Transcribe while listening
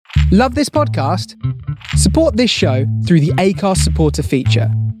Love this podcast? Support this show through the Acast supporter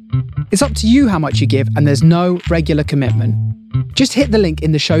feature. It's up to you how much you give, and there's no regular commitment. Just hit the link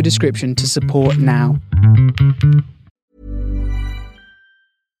in the show description to support now.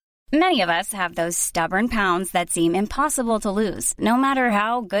 Many of us have those stubborn pounds that seem impossible to lose, no matter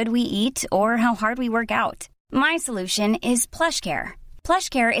how good we eat or how hard we work out. My solution is PlushCare.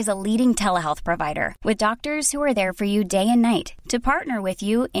 PlushCare is a leading telehealth provider with doctors who are there for you day and night to partner with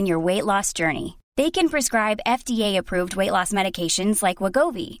you in your weight loss journey. They can prescribe FDA-approved weight loss medications like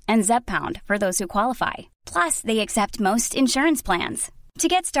Wegovy and Zepbound for those who qualify. Plus, they accept most insurance plans. To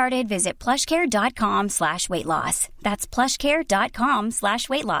get started, visit plushcare.com/weightloss. That's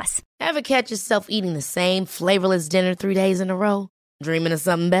plushcare.com/weightloss. Ever catch yourself eating the same flavorless dinner 3 days in a row? Dreaming of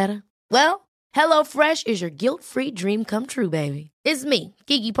something better? Well, HelloFresh is your guilt-free dream come true, baby. It's me,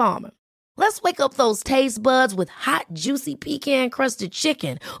 Keke Palmer. Let's wake up those taste buds with hot, juicy pecan-crusted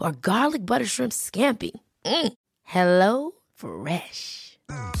chicken or garlic butter shrimp scampi. Hello Fresh.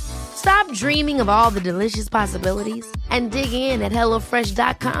 Stop dreaming of all the delicious possibilities and dig in at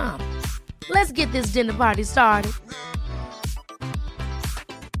HelloFresh.com. Let's get this dinner party started.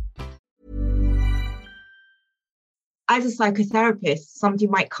 As a psychotherapist, somebody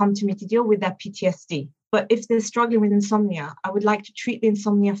might come to me to deal with their PTSD. But if they're struggling with insomnia, I would like to treat the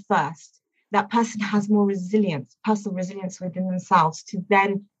insomnia first. That person has more resilience, personal resilience within themselves to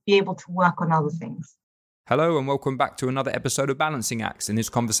then be able to work on other things. Hello and welcome back to another episode of Balancing Acts. In this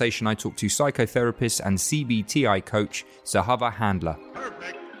conversation, I talk to psychotherapist and CBTI coach, Zahava Handler.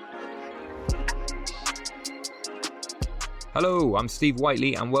 Perfect. Hello, I'm Steve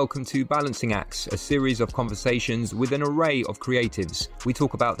Whiteley and welcome to Balancing Acts, a series of conversations with an array of creatives. We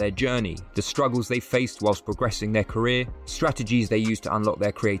talk about their journey, the struggles they faced whilst progressing their career, strategies they use to unlock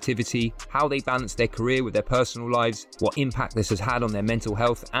their creativity, how they balance their career with their personal lives, what impact this has had on their mental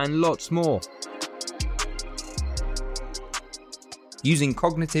health, and lots more. Using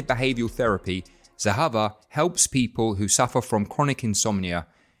cognitive behavioural therapy, Zahava helps people who suffer from chronic insomnia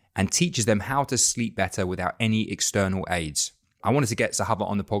and teaches them how to sleep better without any external aids. I wanted to get Zahava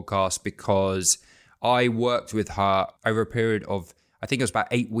on the podcast because I worked with her over a period of, I think it was about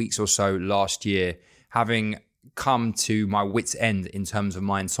 8 weeks or so last year, having come to my wit's end in terms of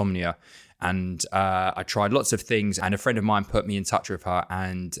my insomnia. And I tried lots of things, and a friend of mine put me in touch with her,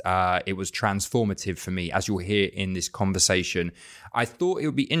 and it was transformative for me, as you'll hear in this conversation. I thought it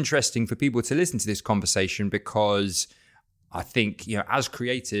would be interesting for people to listen to this conversation because I think, as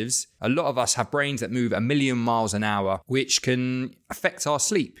creatives, a lot of us have brains that move 1,000,000 miles an hour, which can affect our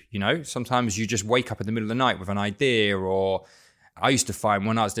sleep. Sometimes you just wake up in the middle of the night with an idea, or I used to find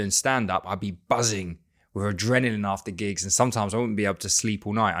when I was doing stand-up, I'd be buzzing with adrenaline after gigs, and sometimes I wouldn't be able to sleep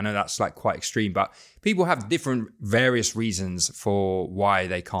all night. I know that's quite extreme, but people have various reasons for why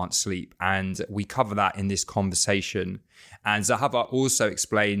they can't sleep, and we cover that in this conversation. And Zahava also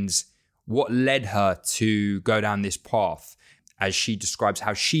explains what led her to go down this path, as she describes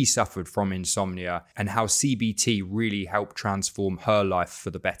how she suffered from insomnia and how CBT really helped transform her life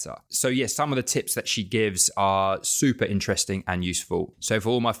for the better. So yes, some of the tips that she gives are super interesting and useful. So for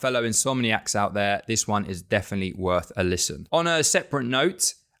all my fellow insomniacs out there, this one is definitely worth a listen. On a separate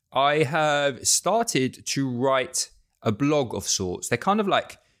note, I have started to write a blog of sorts. They're kind of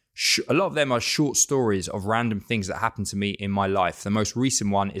like, a lot of them are short stories of random things that happened to me in my life. The most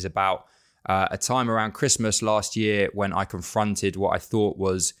recent one is about a time around Christmas last year when I confronted what I thought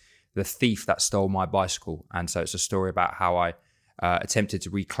was the thief that stole my bicycle. And so it's a story about how I attempted to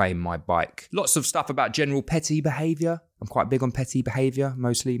reclaim my bike. Lots of stuff about general petty behavior. I'm quite big on petty behavior,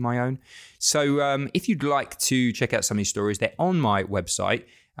 mostly my own. So if you'd like to check out some of these stories, they're on my website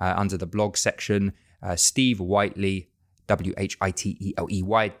under the blog section, Steve Whiteley,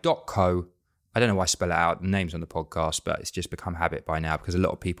 WHITELEY.co. I don't know why I spell it out. The name's on the podcast, but it's just become habit by now because a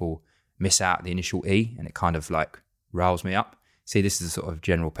lot of people miss out the initial E, and it kind of riles me up. See, this is the sort of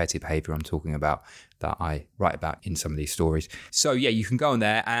general petty behavior I'm talking about that I write about in some of these stories. So yeah, you can go on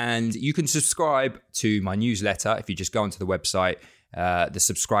there and you can subscribe to my newsletter. If you just go onto the website, the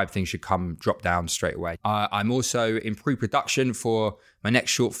subscribe thing should drop down straight away. I'm also in pre-production for my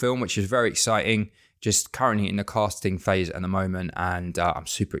next short film, which is very exciting. Just currently in the casting phase at the moment, and I'm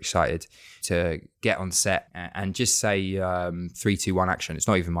super excited to get on set and just say 3, 2, 1 action. It's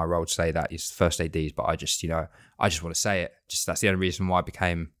not even my role to say that. It's first ADs, but I just want to say it. Just that's the only reason why I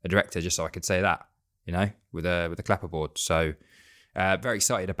became a director, just so I could say that, with a clapperboard. So very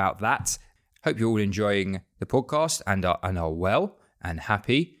excited about that. Hope you're all enjoying the podcast and are well and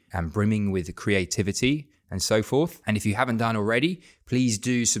happy and brimming with creativity and so forth. And if you haven't done already, please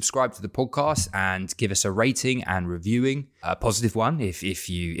do subscribe to the podcast and give us a rating and reviewing, a positive one if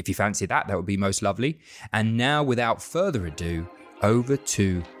you fancy that would be most lovely. And now, without further ado, over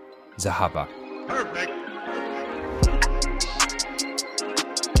to Zahaba. Perfect.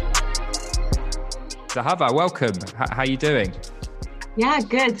 Zahaba, welcome. How are you doing? Yeah,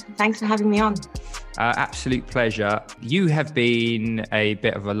 good. Thanks for having me on. Absolute pleasure. You have been a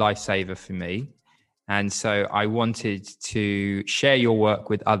bit of a lifesaver for me. And so I wanted to share your work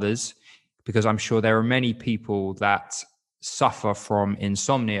with others because I'm sure there are many people that suffer from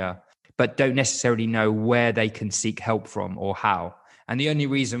insomnia, but don't necessarily know where they can seek help from or how. And the only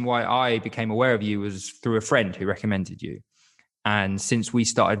reason why I became aware of you was through a friend who recommended you. And since we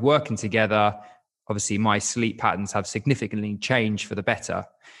started working together, obviously my sleep patterns have significantly changed for the better,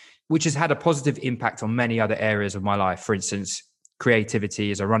 which has had a positive impact on many other areas of my life. For instance,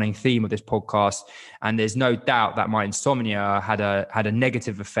 creativity is a running theme of this podcast. And there's no doubt that my insomnia had a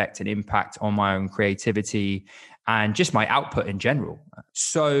negative effect and impact on my own creativity and just my output in general.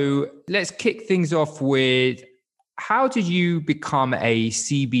 So let's kick things off with, how did you become a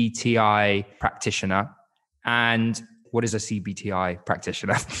CBTI practitioner? And what is a CBTI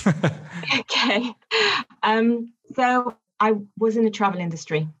practitioner? Okay. So I was in the travel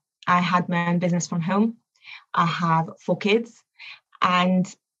industry. I had my own business from home. I have 4 kids.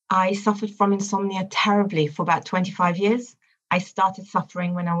 And I suffered from insomnia terribly for about 25 years. I started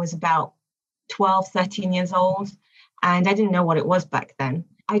suffering when I was about 12, 13 years old, and I didn't know what it was back then.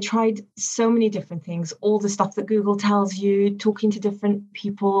 I tried so many different things, all the stuff that Google tells you, talking to different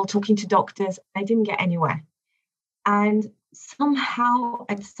people, talking to doctors. I didn't get anywhere. And somehow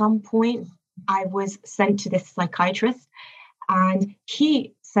at some point, I was sent to this psychiatrist, and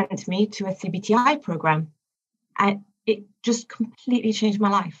he sent me to a CBTI program. And it just completely changed my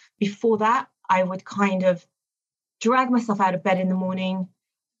life. Before that, I would kind of drag myself out of bed in the morning,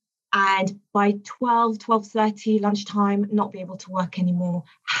 and by 12:30 lunchtime, not be able to work anymore,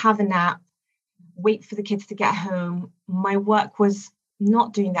 have a nap, wait for the kids to get home. My work was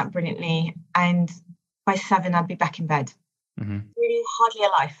not doing that brilliantly. And by 7, I'd be back in bed. Mm-hmm. Really hardly a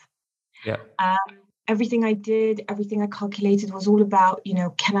life. Yeah. Everything I did, everything I calculated was all about,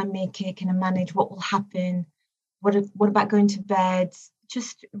 can I make it? Can I manage? What will happen? What about going to bed?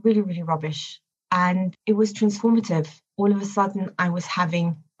 Just really, really rubbish. And it was transformative. All of a sudden, I was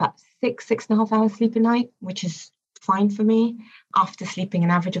having about 6.5 hours sleep a night, which is fine for me, after sleeping an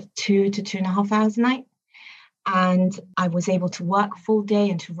average of 2 to 2.5 hours a night. And I was able to work full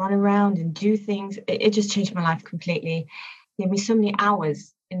day and to run around and do things. It just changed my life completely. It gave me so many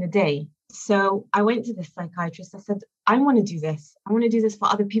hours in the day. So I went to the psychiatrist. I said, I want to do this. I want to do this for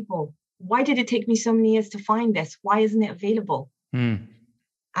other people. Why did it take me so many years to find this? Why isn't it available?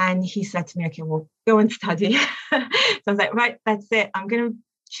 And he said to me, okay, well, go and study. So I was like, right, that's it. I'm going to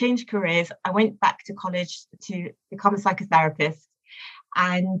change careers. I went back to college to become a psychotherapist.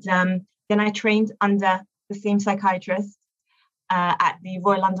 And then I trained under the same psychiatrist at the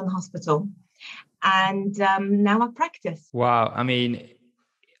Royal London Hospital. And now I practice. Wow. I mean,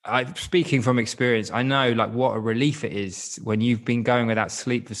 speaking from experience, I know what a relief it is when you've been going without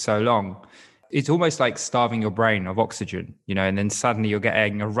sleep for so long. It's almost like starving your brain of oxygen, and then suddenly you're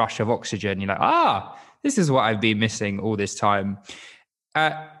getting a rush of oxygen. You're like, this is what I've been missing all this time.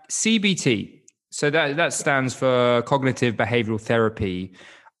 CBT, so that stands for cognitive behavioral therapy.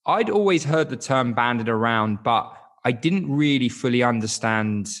 I'd always heard the term banded around, but I didn't really fully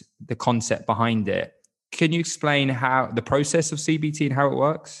understand the concept behind it. Can you explain how the process of CBT and how it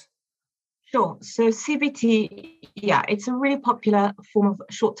works? Sure. So CBT, it's a really popular form of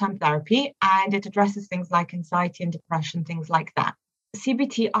short-term therapy, and it addresses things like anxiety and depression, things like that.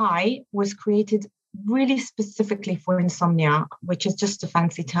 CBTI was created really specifically for insomnia, which is just a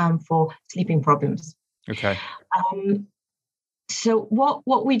fancy term for sleeping problems. Okay. So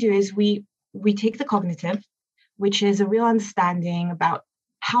what we do is we take the cognitive, which is a real understanding about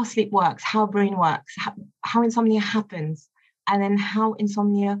how sleep works, how brain works, how insomnia happens, and then how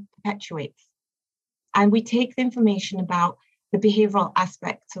insomnia perpetuates. And we take the information about the behavioral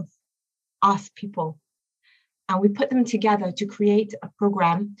aspects of us people, and we put them together to create a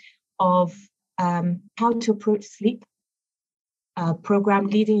program of how to approach sleep, a program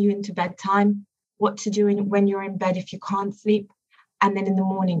leading you into bedtime, what to do when you're in bed if you can't sleep, and then in the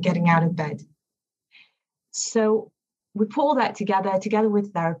morning getting out of bed. So we put all that together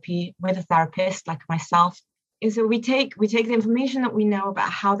with therapy, with a therapist like myself. And so we take the information that we know about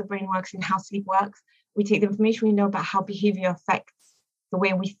how the brain works and how sleep works. We take the information we know about how behavior affects the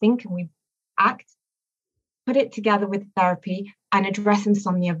way we think and we act, put it together with therapy, and address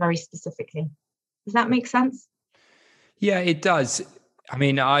insomnia very specifically. Does that make sense? Yeah, it does. I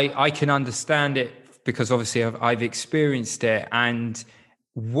mean, I can understand it because obviously I've experienced it. And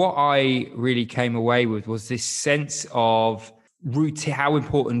what I really came away with was this sense of routine, how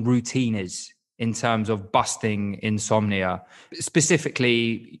important routine is in terms of busting insomnia,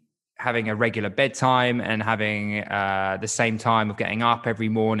 specifically having a regular bedtime and having the same time of getting up every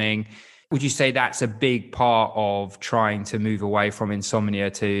morning. Would you say that's a big part of trying to move away from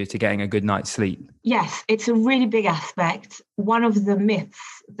insomnia to getting a good night's sleep? Yes, it's a really big aspect. One of the myths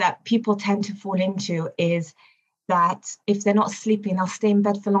that people tend to fall into is that if they're not sleeping, they'll stay in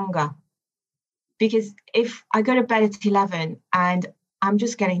bed for longer. Because if I go to bed at 11 and I'm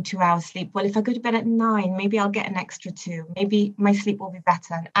just getting 2 hours sleep, well, if I go to bed at 9, maybe I'll get an extra 2. Maybe my sleep will be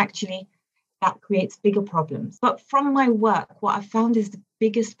better. And actually, that creates bigger problems. But from my work, what I've found is the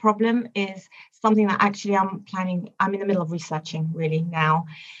biggest problem is something that actually I'm in the middle of researching really now,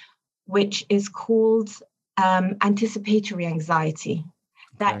 which is called anticipatory anxiety.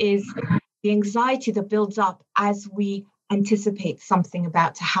 That is the anxiety that builds up as we anticipate something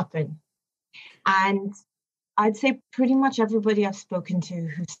about to happen. And I'd say pretty much everybody I've spoken to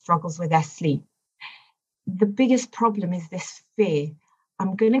who struggles with their sleep, the biggest problem is this fear.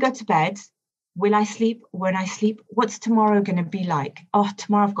 I'm going to go to bed. Will I sleep? When I sleep? What's tomorrow going to be like? Oh,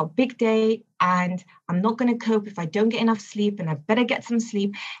 tomorrow I've got a big day and I'm not going to cope if I don't get enough sleep, and I better get some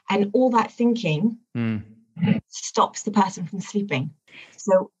sleep. And all that thinking stops the person from sleeping.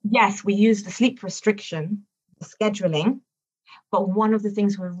 So yes, we use the sleep restriction, the scheduling, but one of the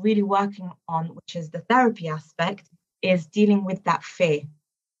things we're really working on, which is the therapy aspect, is dealing with that fear.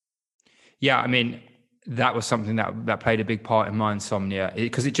 Yeah, I mean, that was something that played a big part in my insomnia,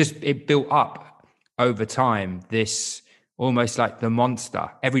 because it built up over time, this almost like the monster.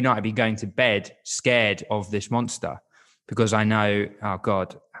 Every night I'd be going to bed scared of this monster because I know, oh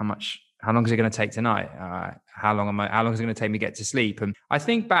God, how long is it going to take tonight? How long is it going to take me to get to sleep? And I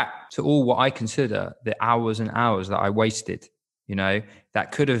think back to all what I consider the hours and hours that I wasted,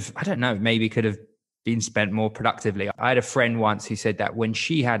 that could have, I don't know, maybe could have been spent more productively. I had a friend once who said that when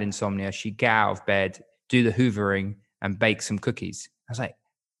she had insomnia, she'd get out of bed, do the hoovering and bake some cookies. I was like,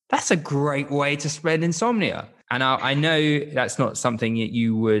 that's a great way to spend insomnia. And I know that's not something that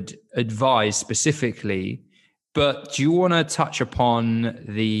you would advise specifically, but do you want to touch upon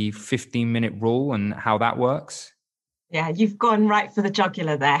the 15-minute rule and how that works? Yeah, you've gone right for the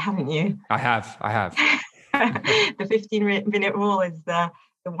jugular there, haven't you? I have. The 15-minute rule is the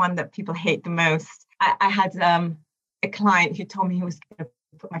one that people hate the most. I had a client who told me he was going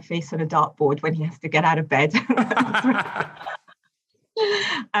to put my face on a dartboard when he has to get out of bed.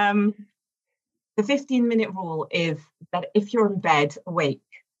 The 15-minute rule is that if you're in bed awake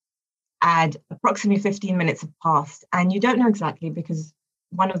and approximately 15 minutes have passed, and you don't know exactly because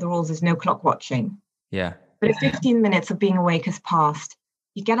one of the rules is no clock watching. Yeah. But if 15 minutes of being awake has passed,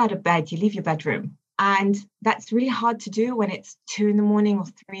 you get out of bed, you leave your bedroom. And that's really hard to do when it's 2 a.m. or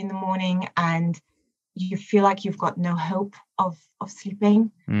 3 a.m. and you feel like you've got no hope of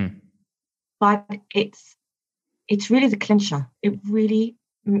sleeping. But it's really the clincher. It really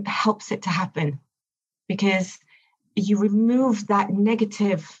helps it to happen because you remove that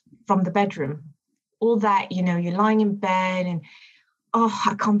negative from the bedroom. All that, you're lying in bed and, oh,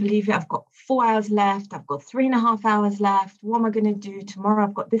 I can't believe it. I've got 4 hours left. I've got 3.5 hours left. What am I going to do tomorrow?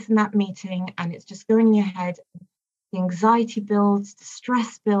 I've got this and that meeting, and it's just going in your head. The anxiety builds, the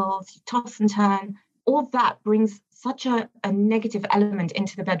stress builds, you toss and turn. All that brings such a negative element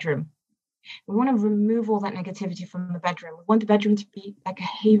into the bedroom. We want to remove all that negativity from the bedroom. We want the bedroom to be like a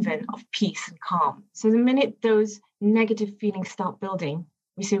haven of peace and calm. So the minute those negative feelings start building,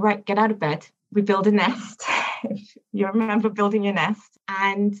 we say, right, get out of bed. We build a nest. If you remember building your nest,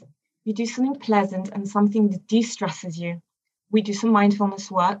 and you do something pleasant and something that de-stresses you. We do some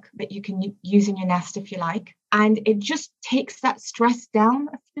mindfulness work that you can use in your nest if you like. And it just takes that stress down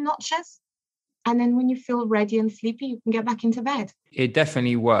a few notches. And then when you feel ready and sleepy, you can get back into bed. It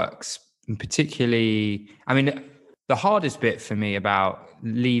definitely works. And particularly, I mean, the hardest bit for me about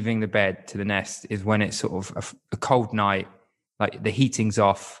leaving the bed to the nest is when it's sort of a cold night, like the heating's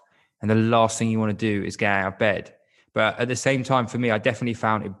off, and the last thing you want to do is get out of bed. But at the same time, for me, I definitely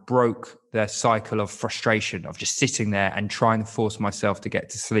found it broke the cycle of frustration of just sitting there and trying to force myself to get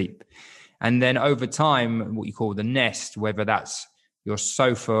to sleep. And then over time, what you call the nest, whether that's your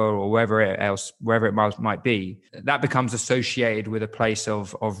sofa or wherever it might be, that becomes associated with a place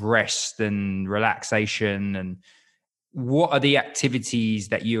of rest and relaxation. And what are the activities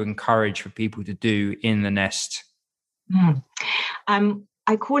that you encourage for people to do in the nest?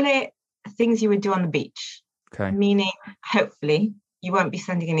 I call it things you would do on the beach. Okay. Meaning, hopefully, you won't be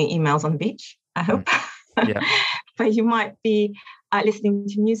sending any emails on the beach. I hope. Yeah. But you might be listening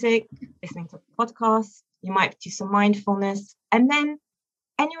to music, listening to podcasts, you might do some mindfulness, and then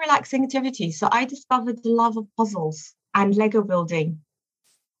any relaxing activity. So I discovered the love of puzzles and Lego building.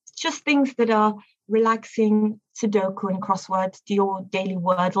 It's just things that are relaxing, Sudoku and crosswords, do your daily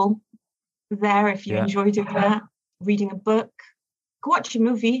Wordle there if you enjoy doing that, reading a book, go watch a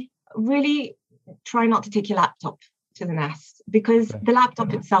movie. Really try not to take your laptop to the nest, because the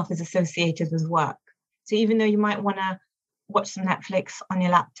laptop itself is associated with work. So even though you might want to watch some Netflix on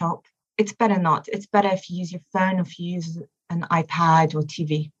your laptop, it's better not. It's better if you use your phone or if you use an iPad or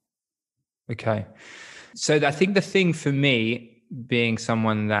TV. Okay. So I think the thing for me, being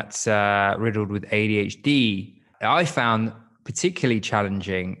someone that's riddled with ADHD, I found particularly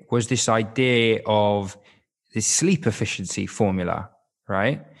challenging was this idea of this sleep efficiency formula,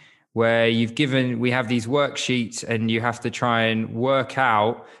 right? Where we have these worksheets and you have to try and work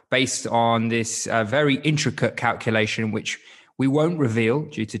out based on this very intricate calculation, which we won't reveal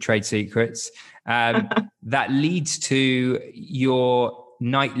due to trade secrets, that leads to your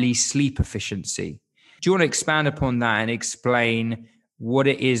nightly sleep efficiency. Do you want to expand upon that and explain what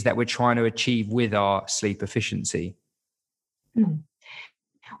it is that we're trying to achieve with our sleep efficiency?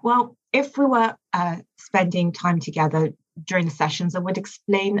 Well, if we were spending time together during the sessions, I would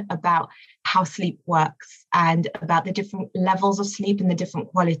explain about how sleep works and about the different levels of sleep and the different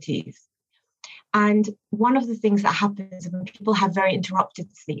qualities. And one of the things that happens when people have very interrupted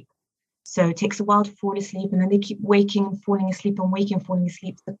sleep, so it takes a while to fall asleep and then they keep waking and falling asleep and waking and falling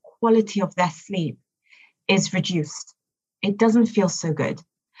asleep, the quality of their sleep is reduced. It doesn't feel so good.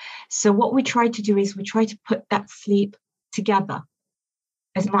 So what we try to do is we try to put that sleep together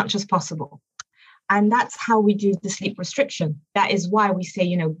as much as possible. And that's how we do the sleep restriction. That is why we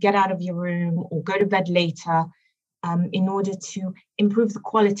say, get out of your room or go to bed later in order to improve the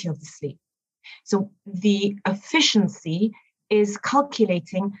quality of the sleep. So the efficiency is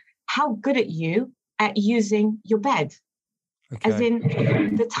calculating how good are you at using your bed. Okay. As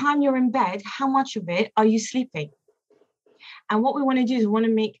in the time you're in bed, how much of it are you sleeping? And what we want to do is we want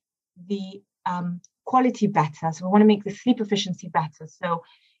to make the quality better. So we want to make the sleep efficiency better. So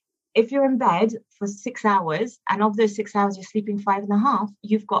if you're in bed for 6 hours and of those 6 hours you're sleeping 5.5,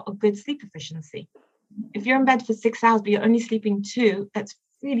 you've got a good sleep efficiency. If you're in bed for 6 hours but you're only sleeping 2, that's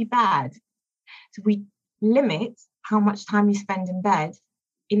really bad. So we limit how much time you spend in bed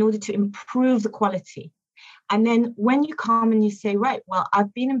in order to improve the quality. And then when you come and you say, right, well,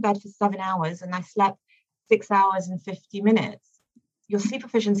 I've been in bed for 7 hours and I slept 6 hours and 50 minutes, your sleep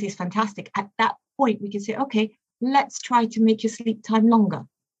efficiency is fantastic. At that point, we can say, okay, let's try to make your sleep time longer.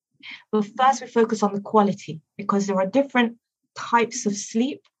 But first we focus on the quality, because there are different types of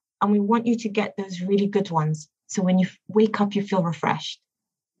sleep and we want you to get those really good ones. So when you wake up, you feel refreshed.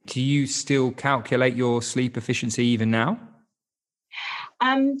 Do you still calculate your sleep efficiency even now?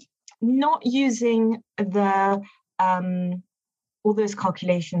 Not using the all those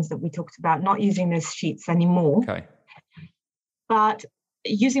calculations that we talked about, not using those sheets anymore. Okay. But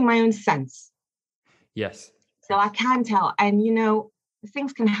using my own sense. Yes. So I can tell. And,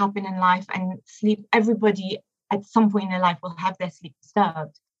 things can happen in life, and sleep, everybody at some point in their life will have their sleep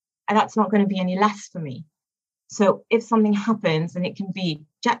disturbed. And that's not going to be any less for me. So if something happens, and it can be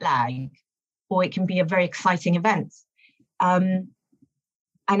jet lag, or it can be a very exciting event, and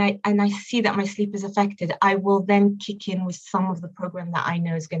I see that my sleep is affected, I will then kick in with some of the program that I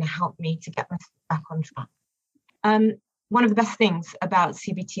know is going to help me to get my sleep back on track. One of the best things about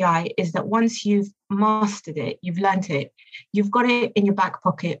CBTI is that once you've mastered it, you've learned it, you've got it in your back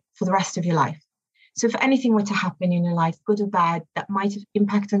pocket for the rest of your life. So if anything were to happen in your life, good or bad, that might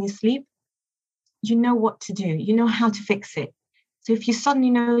impact on your sleep, you know what to do. You know how to fix it. So if you suddenly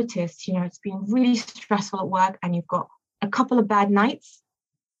notice, it's been really stressful at work and you've got a couple of bad nights,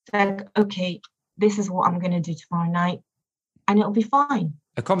 it's like, okay, this is what I'm going to do tomorrow night, and it'll be fine.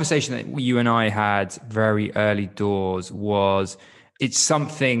 A conversation that you and I had very early doors was, it's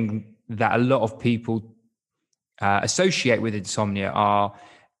something that a lot of people associate with insomnia are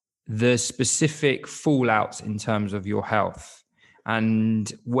the specific fallouts in terms of your health.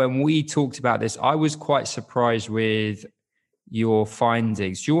 And when we talked about this, I was quite surprised with your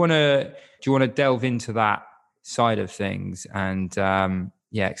findings. Do you want to delve into that side of things and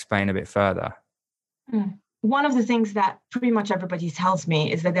explain a bit further? One of the things that pretty much everybody tells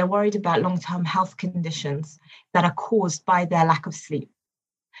me is that they're worried about long-term health conditions that are caused by their lack of sleep.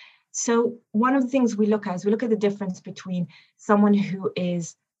 So one of the things we look at is the difference between someone who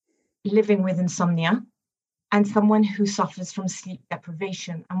is living with insomnia and someone who suffers from sleep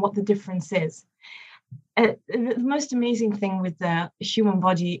deprivation, and what the difference is. The most amazing thing with the human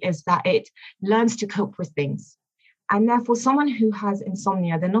body is that it learns to cope with things. And therefore, someone who has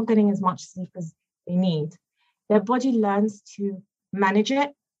insomnia, they're not getting as much sleep as they need. Their body learns to manage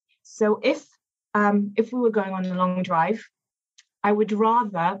it. So if we were going on a long drive, I would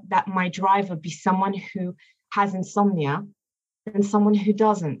rather that my driver be someone who has insomnia than someone who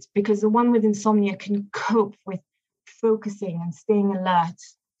doesn't, because the one with insomnia can cope with focusing and staying alert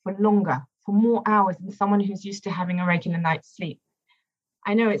for longer, for more hours than someone who's used to having a regular night's sleep.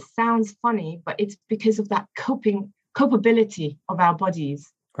 I know it sounds funny, but it's because of that copability of our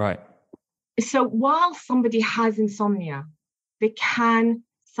bodies. Right. So while somebody has insomnia, they can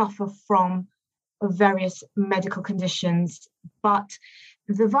suffer from various medical conditions, but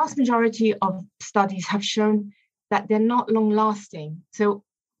the vast majority of studies have shown that they're not long lasting. So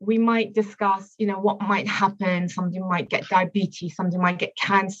we might discuss, what might happen. Somebody might get diabetes, somebody might get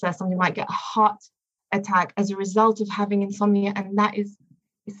cancer, somebody might get a heart attack as a result of having insomnia. And that is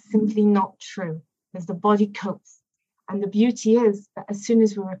simply not true, because the body copes. And the beauty is that as soon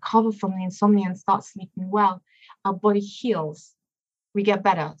as we recover from the insomnia and start sleeping well, our body heals. We get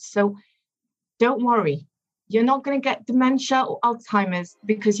better. So don't worry. You're not going to get dementia or Alzheimer's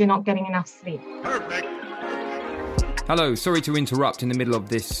because you're not getting enough sleep. Perfect. Hello, sorry to interrupt in the middle of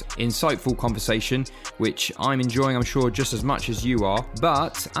this insightful conversation, which I'm enjoying, I'm sure, just as much as you are.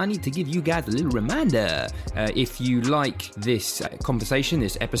 But I need to give you guys a little reminder. If you like this conversation,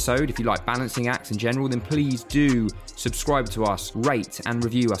 this episode, if you like balancing acts in general, then please do subscribe to us, rate and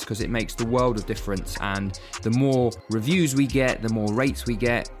review us, because it makes the world of difference. And the more reviews we get, the more rates we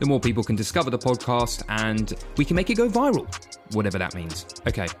get, the more people can discover the podcast, and we can make it go viral, whatever that means.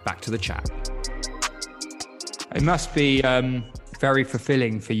 Okay, back to the chat. It must be very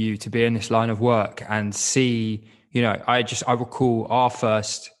fulfilling for you to be in this line of work and see, I recall our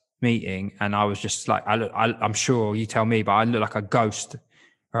first meeting and I was just like, I'm sure you tell me, but I look like a ghost,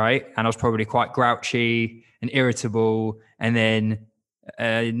 right? And I was probably quite grouchy and irritable. And then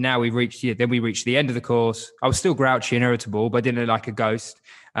now we reached the end of the course. I was still grouchy and irritable, but I didn't look like a ghost.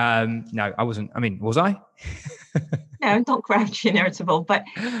 No, I wasn't. I mean, was I? No, not grouchy and irritable, but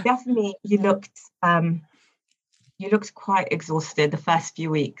definitely you looked quite exhausted the first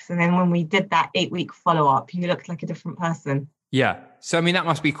few weeks. And then when we did that 8-week follow-up, you looked like a different person. Yeah. So, I mean, that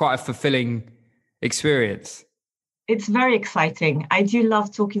must be quite a fulfilling experience. It's very exciting. I do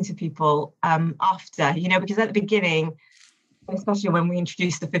love talking to people after, because at the beginning, especially when we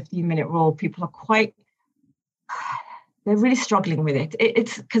introduced the 15-minute rule, people are they're really struggling with it.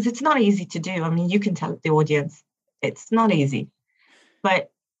 It's because it's not easy to do. I mean, you can tell the audience, it's not easy. But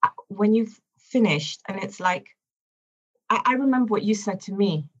when you've finished and it's like, I remember what you said to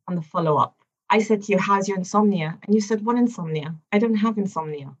me on the follow-up. I said to you, how's your insomnia? And you said, what insomnia? I don't have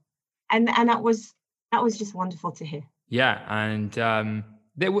insomnia. And that was just wonderful to hear. Yeah. And I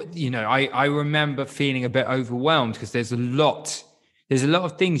remember feeling a bit overwhelmed because there's a lot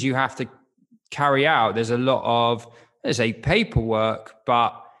of things you have to carry out. There's a lot of, let's say, paperwork,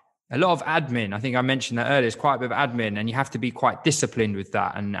 but a lot of admin. I think I mentioned that earlier. It's quite a bit of admin, and you have to be quite disciplined with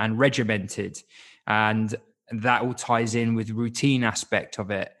that and regimented. And that all ties in with routine aspect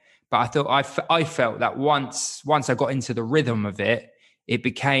of it. But I felt that once I got into the rhythm of it, it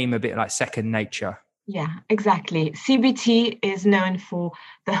became a bit like second nature. Yeah, exactly. CBT is known for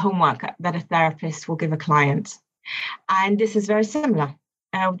the homework that a therapist will give a client. And this is very similar.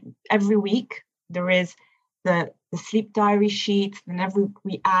 Every week there is the sleep diary sheet, and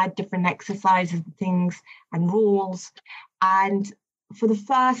we add different exercises, things and rules. And for the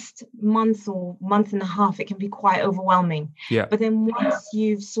first month or month and a half, it can be quite overwhelming. Yeah. But then once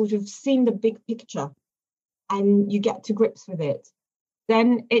you've sort of seen the big picture and you get to grips with it,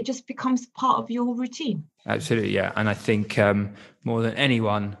 then it just becomes part of your routine. Absolutely, yeah. And I think more than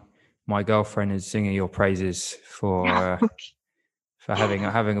anyone, my girlfriend is singing your praises for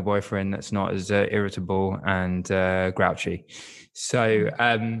having a boyfriend that's not as irritable and grouchy. So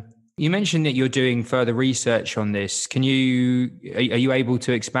you mentioned that you're doing further research on this. Are you able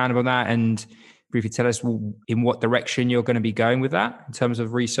to expand on that and briefly tell us in what direction you're going to be going with that in terms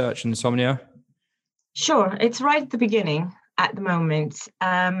of research and insomnia? Sure. It's right at the beginning at the moment.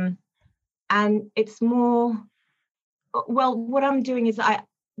 And it's more, well, what I'm doing is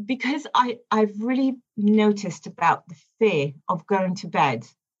because I've really noticed about the fear of going to bed.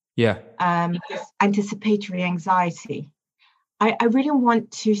 Yeah. This anticipatory anxiety. I really want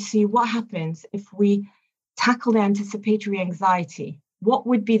to see what happens if we tackle the anticipatory anxiety. What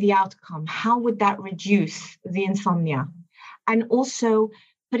would be the outcome? How would that reduce the insomnia? And also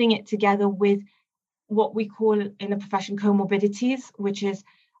putting it together with what we call in the profession comorbidities, which is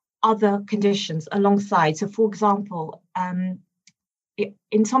other conditions alongside. So, for example,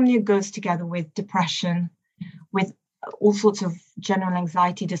 insomnia goes together with depression, with all sorts of general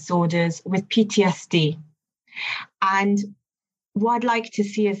anxiety disorders, with PTSD. And what I'd like to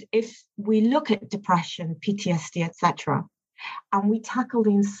see is if we look at depression, PTSD, etc., and we tackle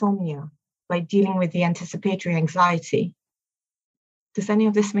the insomnia by dealing with the anticipatory anxiety. Does any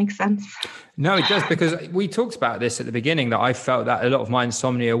of this make sense? No, it does, because we talked about this at the beginning, that I felt that a lot of my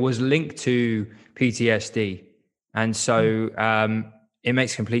insomnia was linked to PTSD. And so it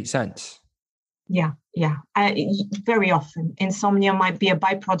makes complete sense. Yeah. Very often, insomnia might be a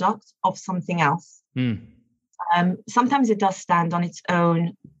byproduct of something else. Sometimes it does stand on its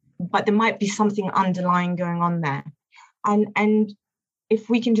own, but there might be something underlying going on there. And if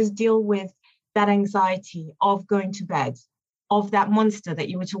we can just deal with that anxiety of going to bed, of that monster that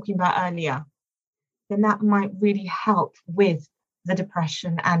you were talking about earlier, then that might really help with the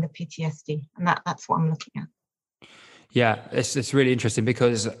depression and the PTSD. And that's what I'm looking at. Yeah, it's really interesting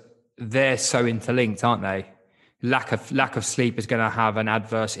because they're so interlinked, aren't they? Lack of sleep is going to have an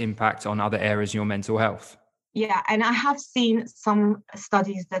adverse impact on other areas in your mental health. Yeah, and I have seen some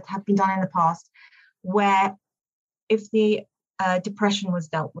studies that have been done in the past where if the depression was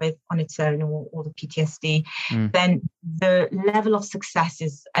dealt with on its own, or the PTSD, then the level of success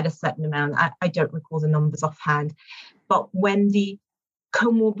is at a certain amount. I don't recall the numbers offhand, but when the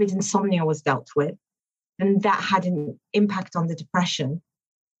comorbid insomnia was dealt with, then that had an impact on the depression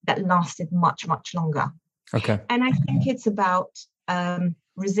that lasted much, much longer. Okay. And I think it's about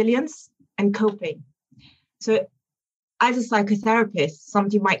resilience and coping. So as a psychotherapist,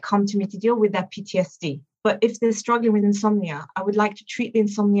 somebody might come to me to deal with their PTSD. But if they're struggling with insomnia, I would like to treat the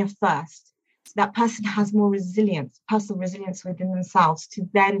insomnia first. So that person has more resilience, personal resilience within themselves to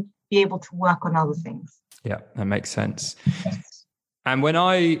then be able to work on other things. Yeah, that makes sense. And when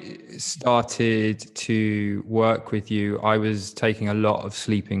I started to work with you, I was taking a lot of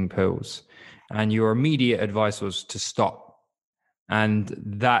sleeping pills, and your immediate advice was to stop. And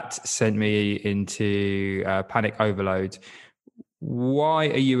that sent me into panic overload. Why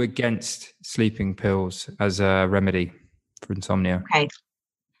are you against sleeping pills as a remedy for insomnia? Okay.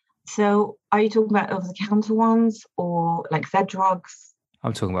 So are you talking about over-the-counter ones or like Z drugs?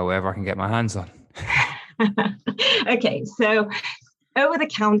 I'm talking about wherever I can get my hands on. Okay. So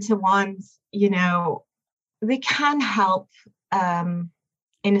over-the-counter ones, they can help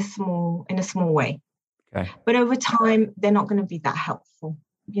in a small way. Okay. But over time, they're not going to be that helpful.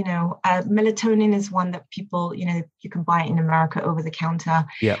 Melatonin is one that people, you can buy it in America over the counter.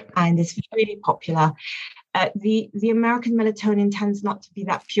 Yeah. And it's really popular. The American melatonin tends not to be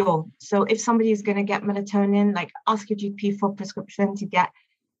that pure. So if somebody is going to get melatonin, like ask your GP for a prescription to get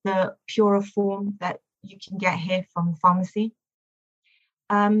the purer form that you can get here from the pharmacy.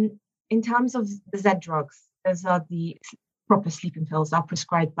 In terms of the Z drugs, those are the proper sleeping pills are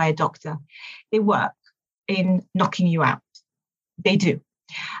prescribed by a doctor. They work in knocking you out. They do.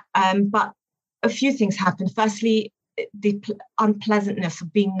 But a few things happen. Firstly, the unpleasantness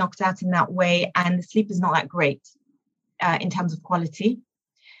of being knocked out in that way, and the sleep is not that great in terms of quality.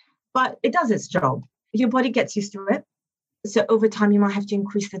 But it does its job. Your body gets used to it. So over time, you might have to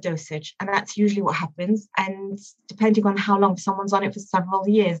increase the dosage. And that's usually what happens. And depending on how long, if someone's on it for several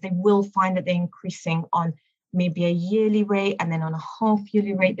years, they will find that they're increasing on maybe a yearly rate, and then on a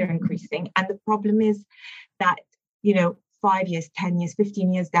half-yearly rate, they're increasing. And the problem is that, 5 years, 10 years,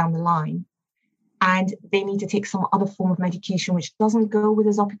 15 years down the line, and they need to take some other form of medication, which doesn't go with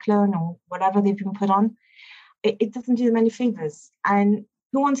Zopiclone or whatever they've been put on. It doesn't do them any favors. And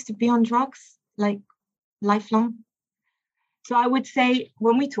who wants to be on drugs, like, lifelong? So I would say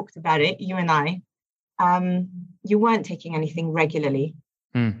when we talked about it, you and I, you weren't taking anything regularly.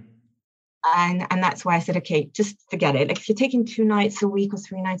 And that's why I said, okay, just forget it. Like if you're taking 2 nights a week or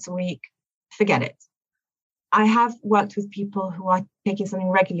 3 nights a week, forget it. I have worked with people who are taking something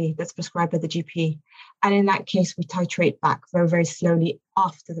regularly that's prescribed by the GP. And in that case, we titrate back very, very slowly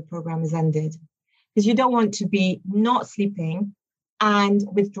after the program is ended. Because you don't want to be not sleeping and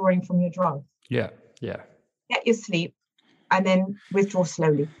withdrawing from your drugs. Yeah. Get your sleep and then withdraw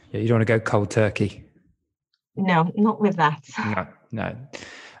slowly. Yeah, you don't want to go cold turkey. No, not with that. No.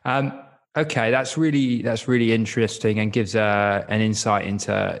 Okay, that's really interesting and gives an insight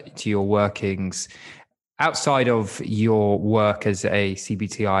into your workings. Outside of your work as a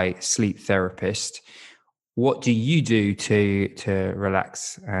CBTI sleep therapist, what do you do to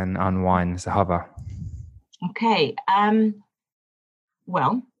relax and unwind, Zahava? Okay.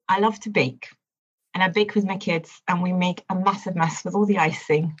 Well, I love to bake, and I bake with my kids, and we make a massive mess with all the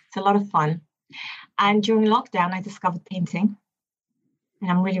icing. It's a lot of fun. And during lockdown, I discovered painting. and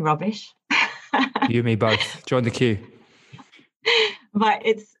I'm really rubbish. You and me both. Join the queue. But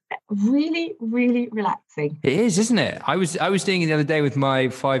it's really, really relaxing. It is, isn't it? I was doing it the other day with my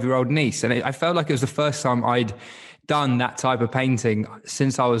 5-year-old niece, and I felt like it was the first time I'd done that type of painting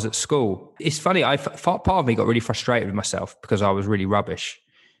since I was at school. It's funny. Part of me got really frustrated with myself because I was really rubbish,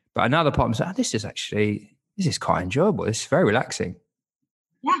 but another part of me said, "This is quite enjoyable. This is very relaxing."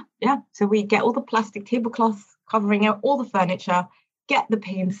 Yeah. So we get all the plastic tablecloths covering out all the furniture, get the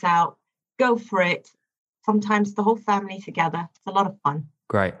paints out, go for it. Sometimes the whole family together. It's a lot of fun.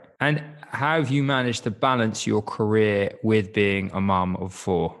 Great. And how have you managed to balance your career with being a mum of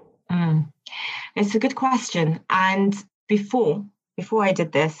 4? It's a good question. And before I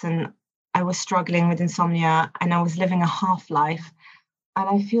did this, and I was struggling with insomnia and I was living a half life, and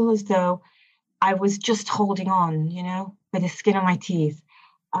I feel as though I was just holding on, with the skin on my teeth.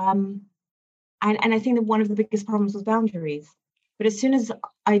 And I think that one of the biggest problems was boundaries. But as soon as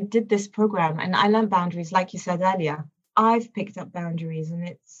I did this program and I learned boundaries, like you said earlier, I've picked up boundaries, and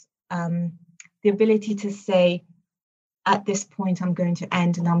it's the ability to say, at this point, I'm going to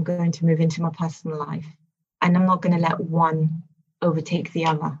end and I'm going to move into my personal life. And I'm not going to let one overtake the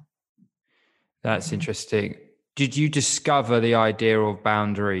other. That's interesting. Did you discover the idea of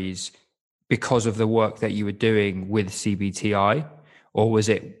boundaries because of the work that you were doing with CBTI? Or was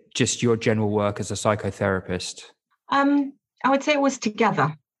it just your general work as a psychotherapist? I would say it was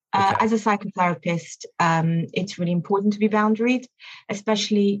together. Okay. As a psychotherapist, it's really important to be boundaried,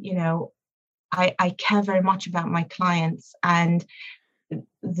 especially, I care very much about my clients, and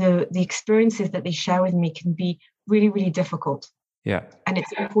the experiences that they share with me can be really, really difficult. Yeah. And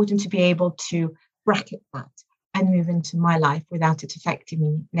it's important to be able to bracket that and move into my life without it affecting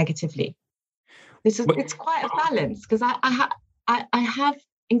me negatively. It's quite a balance, because I have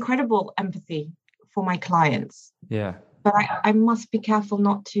incredible empathy for my clients. Yeah. But I must be careful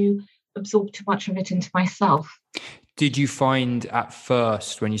not to absorb too much of it into myself. Did you find at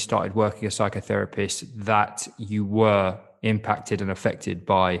first, when you started working as a psychotherapist, that you were impacted and affected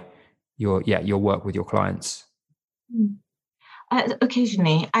by your work with your clients?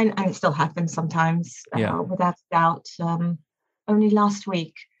 Occasionally, and it still happens sometimes, without doubt. Only last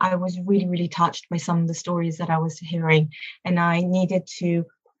week, I was really, really touched by some of the stories that I was hearing, and I needed to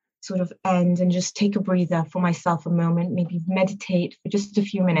sort of end and just take a breather for myself a moment, maybe meditate for just a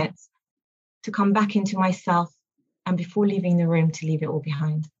few minutes to come back into myself, and before leaving the room, to leave it all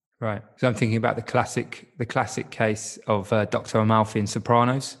behind. Right. So I'm thinking about the classic case of Dr. Amalfi in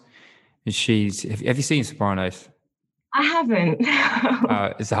Sopranos. Have you seen Sopranos? I haven't.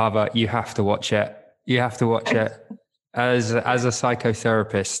 Zahava, you have to watch it. You have to watch it. As a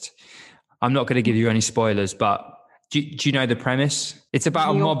psychotherapist, I'm not going to give you any spoilers, but do you know the premise? It's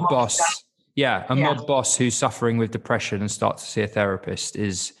about a mob boss. Mob boss who's suffering with depression and starts to see a therapist.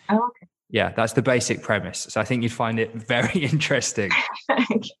 Yeah, that's the basic premise. So I think you'd find it very interesting.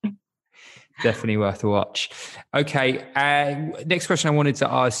 Okay. Definitely worth a watch. Okay. Next question I wanted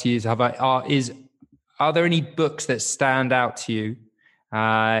to ask you is, are there any books that stand out to you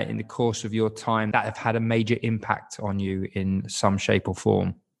in the course of your time that have had a major impact on you in some shape or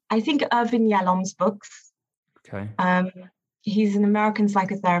form? I think Irvin Yalom's books. Okay. He's an American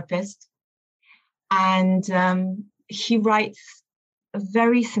psychotherapist, and he writes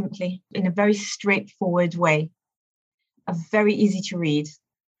very simply, in a very straightforward way, very easy to read.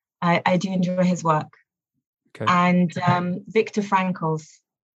 I do enjoy his work. Okay. And Viktor Frankl's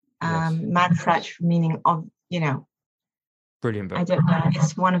Man's Search for Meaning of, Brilliant book. I don't know,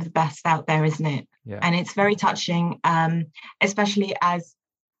 it's one of the best out there, isn't it? Yeah. And it's very touching, especially as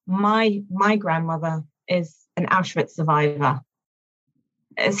my grandmother is an Auschwitz survivor.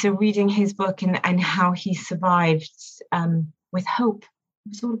 So reading his book and how he survived with hope. It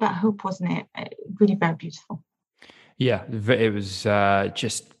was all about hope, wasn't it? Really very beautiful. Yeah, it was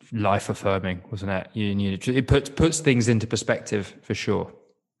just life affirming, wasn't it? It puts things into perspective for sure.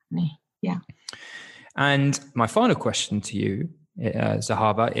 Yeah. And my final question to you,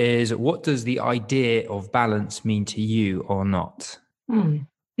 Zahava, is what does the idea of balance mean to you or not? I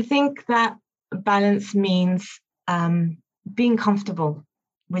think that balance means being comfortable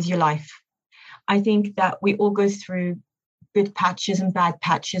with your life. I think that we all go through good patches and bad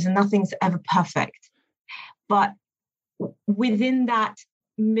patches, and nothing's ever perfect. But within that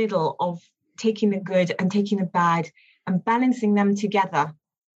middle of taking the good and taking the bad and balancing them together,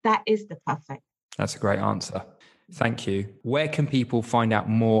 that is the perfect. That's a great answer. Thank you. Where can people find out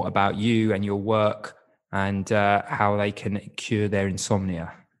more about you and your work and how they can cure their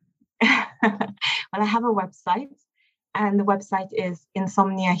insomnia? Well, I have a website, and the website is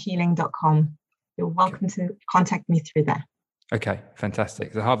insomniahealing.com. You're welcome to contact me through there. Okay,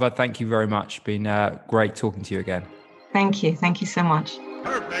 fantastic. Zahava, thank you very much. Been great talking to you again. Thank you. Thank you so much.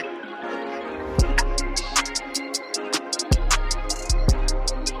 Perfect.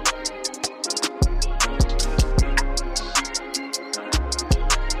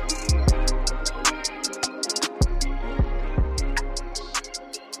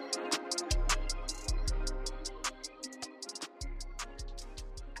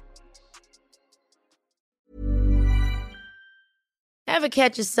 Ever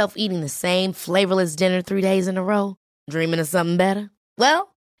catch yourself eating the same flavorless dinner 3 days in a row? Dreaming of something better?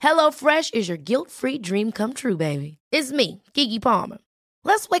 Well, HelloFresh is your guilt-free dream come true, baby. It's me, Keke Palmer.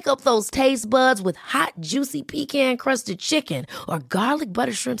 Let's wake up those taste buds with hot, juicy pecan-crusted chicken or garlic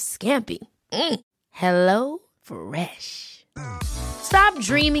butter shrimp scampi. Hello Fresh. Stop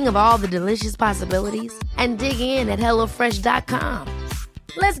dreaming of all the delicious possibilities and dig in at HelloFresh.com.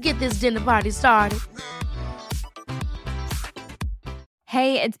 Let's get this dinner party started.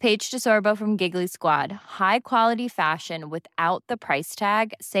 Hey, it's Paige DeSorbo from Giggly Squad. High quality fashion without the price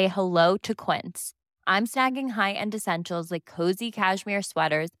tag. Say hello to Quince. I'm snagging high-end essentials like cozy cashmere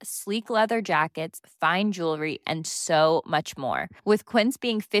sweaters, sleek leather jackets, fine jewelry, and so much more. With Quince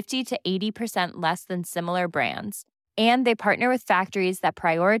being 50 to 80% less than similar brands. And they partner with factories that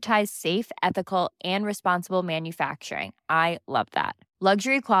prioritize safe, ethical, and responsible manufacturing. I love that.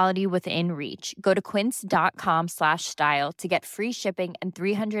 Luxury quality within reach. Go to quince.com/style to get free shipping and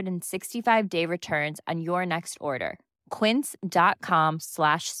 365-day returns on your next order.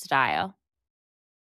 Quince.com/style.